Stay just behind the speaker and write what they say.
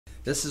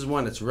This is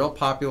one that's real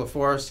popular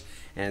for us,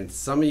 and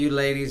some of you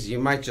ladies, you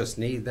might just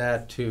need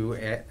that to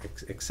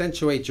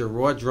accentuate your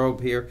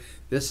wardrobe here.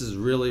 This is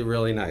really,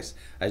 really nice.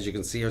 As you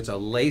can see here, it's a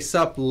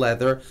lace-up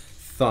leather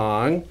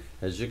thong.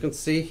 As you can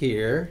see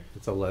here,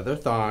 it's a leather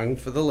thong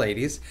for the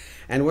ladies.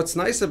 And what's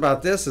nice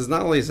about this is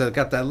not only is it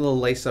got that little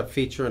lace-up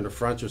feature in the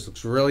front, which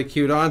looks really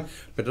cute on,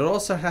 but it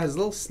also has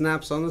little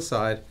snaps on the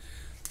side,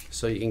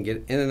 so you can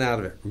get in and out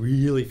of it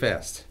really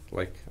fast.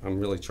 Like, I'm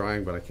really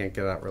trying, but I can't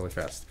get out really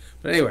fast.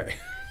 But anyway,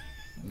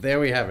 there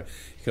we have it.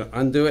 You can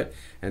undo it,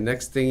 and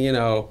next thing you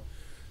know,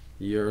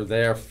 you're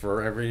there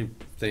for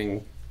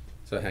everything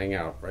to hang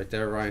out. Right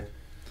there, Ryan?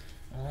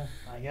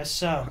 I guess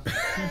so.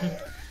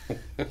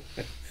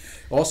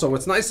 Also,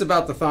 what's nice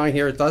about the thong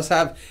here, it does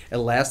have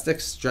elastic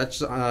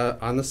stretch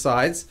on the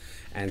sides,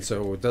 and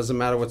so it doesn't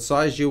matter what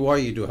size you are,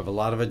 you do have a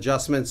lot of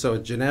adjustments. So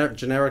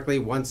generically,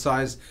 one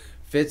size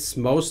fits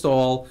most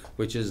all,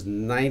 which is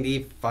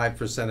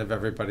 95% of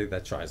everybody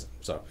that tries them.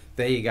 So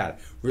there you got it.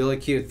 Really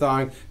cute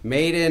thong,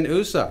 made in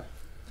USA.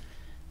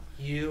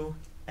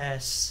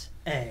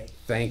 USA.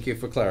 Thank you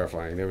for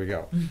clarifying. There we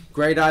go.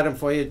 Great item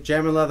for you.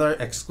 Jamin Leather,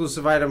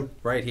 exclusive item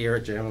right here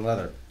at Jamin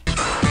Leather.